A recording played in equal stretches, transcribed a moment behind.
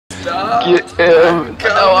Stop. Get him.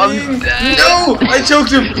 No, I'm dead. No! I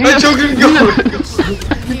choked him! I choked him! Go!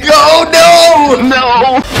 Go! No!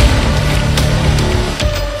 No!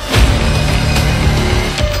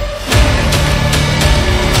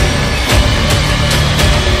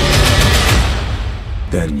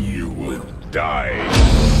 Then you will die.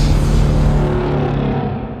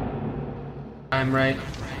 I'm right.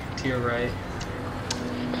 To your right.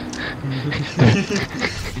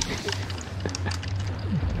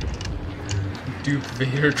 Duke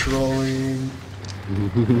Vader trolling.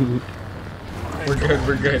 We're good,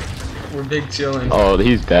 we're good. We're big chilling. Oh,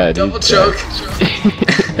 he's dead. Double he's choke. Dead.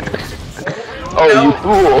 Oh, No. you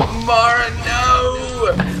fool! Mara, no!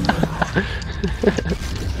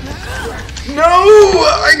 No!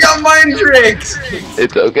 I got mind tricked!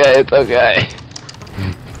 It's okay, it's okay.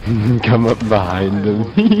 Come up behind him.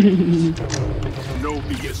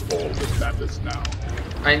 Nobi is all that matters now.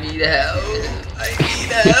 I need help. I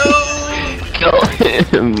need help. Kill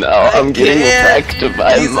him. No, I'm getting wrecked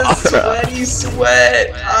by He's Mara. a sweaty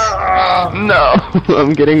sweat. Ah. No,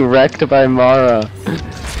 I'm getting wrecked by Mara.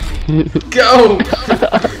 Go!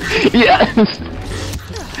 Yes!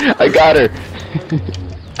 I got her.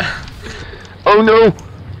 Oh no!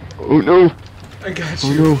 Oh no! I got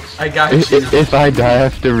Oh you. no! I got you. If I die, I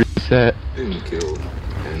have to reset. Kill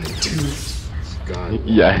and God.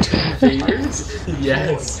 Yes. Vaders?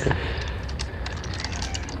 Yes.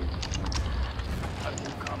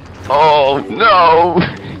 Oh no!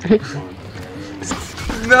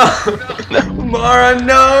 No! Mara,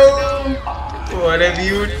 no! What have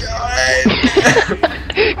you done?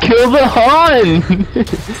 Kill the Han!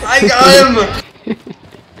 I got him!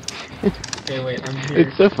 Okay, wait, I'm here.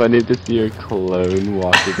 It's so funny to see your clone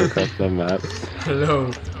walking across the map.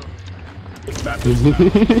 Hello.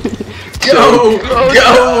 Go!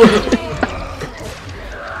 Go!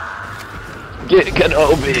 Get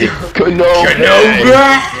Kenobi! Kenobi! Kenobi!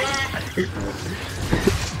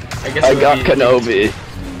 I got Kenobi.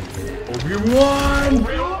 Obi-Wan!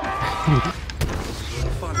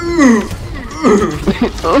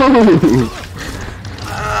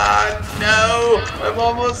 Ah, no! I'm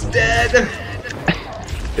almost dead!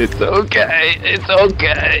 It's okay. It's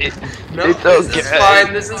okay. No, it's this okay. is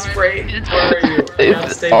fine. This is great. Where are you? I gotta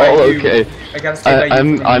It's stay all by you. okay. I gotta stay by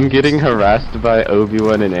you. I'm getting harassed by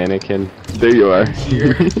Obi-Wan and Anakin. There you are.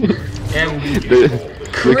 Here. And we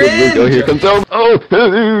Look at Luke. Oh, here comes Obi. Oh.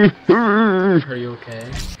 Are you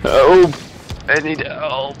okay? Help! I need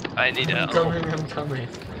help. I need I'm help. coming, I'm coming.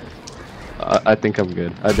 I think I'm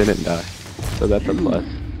good. I didn't die, so that's a plus.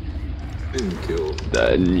 Kill.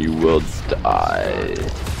 Then you will die.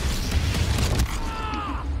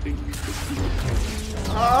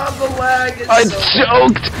 Ah, the lag is I so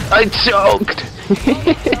choked!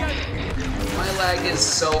 My lag is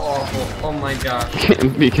so awful. Oh my god.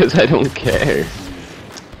 Because I don't care.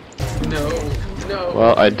 No. No.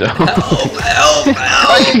 Well, I don't. Help! Help! Help!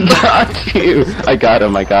 I got you! I got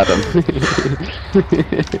him, I got him.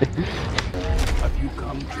 Have you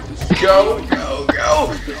come to this? Go! Go!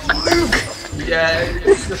 Go! Luke!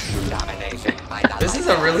 Yes! This is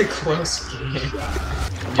a really close game. You're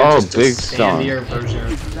Oh, just a big song. sandier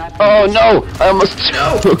version. Oh no! I almost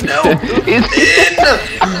choked. No! It's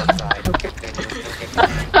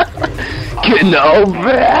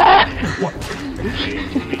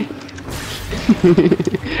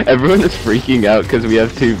Everyone is freaking out because we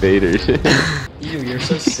have two Vaders. Ew, you're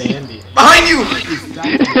so sandy. Behind you!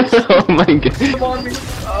 Oh my god. Come on me.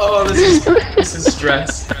 Oh, this is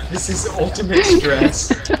stress. This is ultimate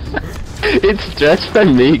stress. It's stress for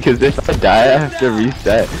me because if I die, I have to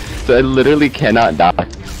reset. So I literally cannot die.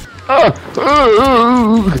 Oh!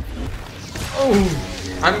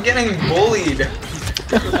 Oh, I'm getting bullied.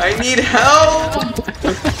 I need help.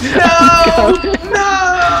 No! No!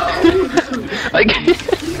 I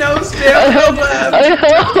can't. No stamina left.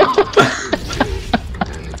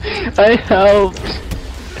 I helped.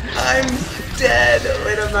 I'm dead.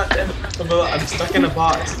 Wait, I'm not dead. I'm stuck in a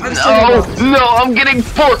box. I'm No, I'm getting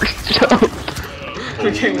forced.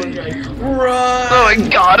 Okay, we're going. Run! Oh, I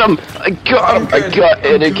got him. I got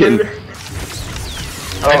Anakin.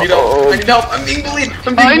 I need help. I need help. I'm being bullied.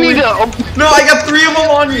 I'm being I bullied. need help. No, I got 3 of them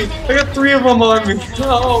on me. I got 3 of them on me.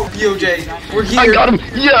 No, BOJ, we're here. I got him.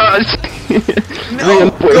 Yes. No,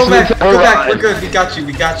 go back. Go back. We're good. We got you.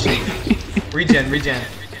 We got you. Regen.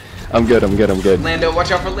 I'm good. Lando,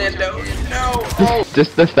 watch out for Lando. No. Oh.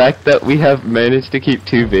 Just the fact that we have managed to keep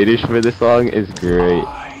 2 Vaders for this long is great.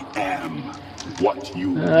 I am what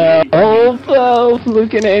you Oh,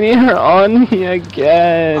 Luke and Annie are on me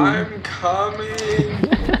again. I'm coming.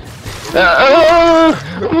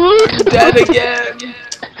 Luke, Dead again.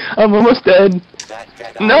 I'm almost dead.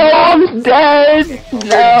 No, I'm dead!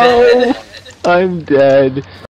 No! You're dead. I'm dead.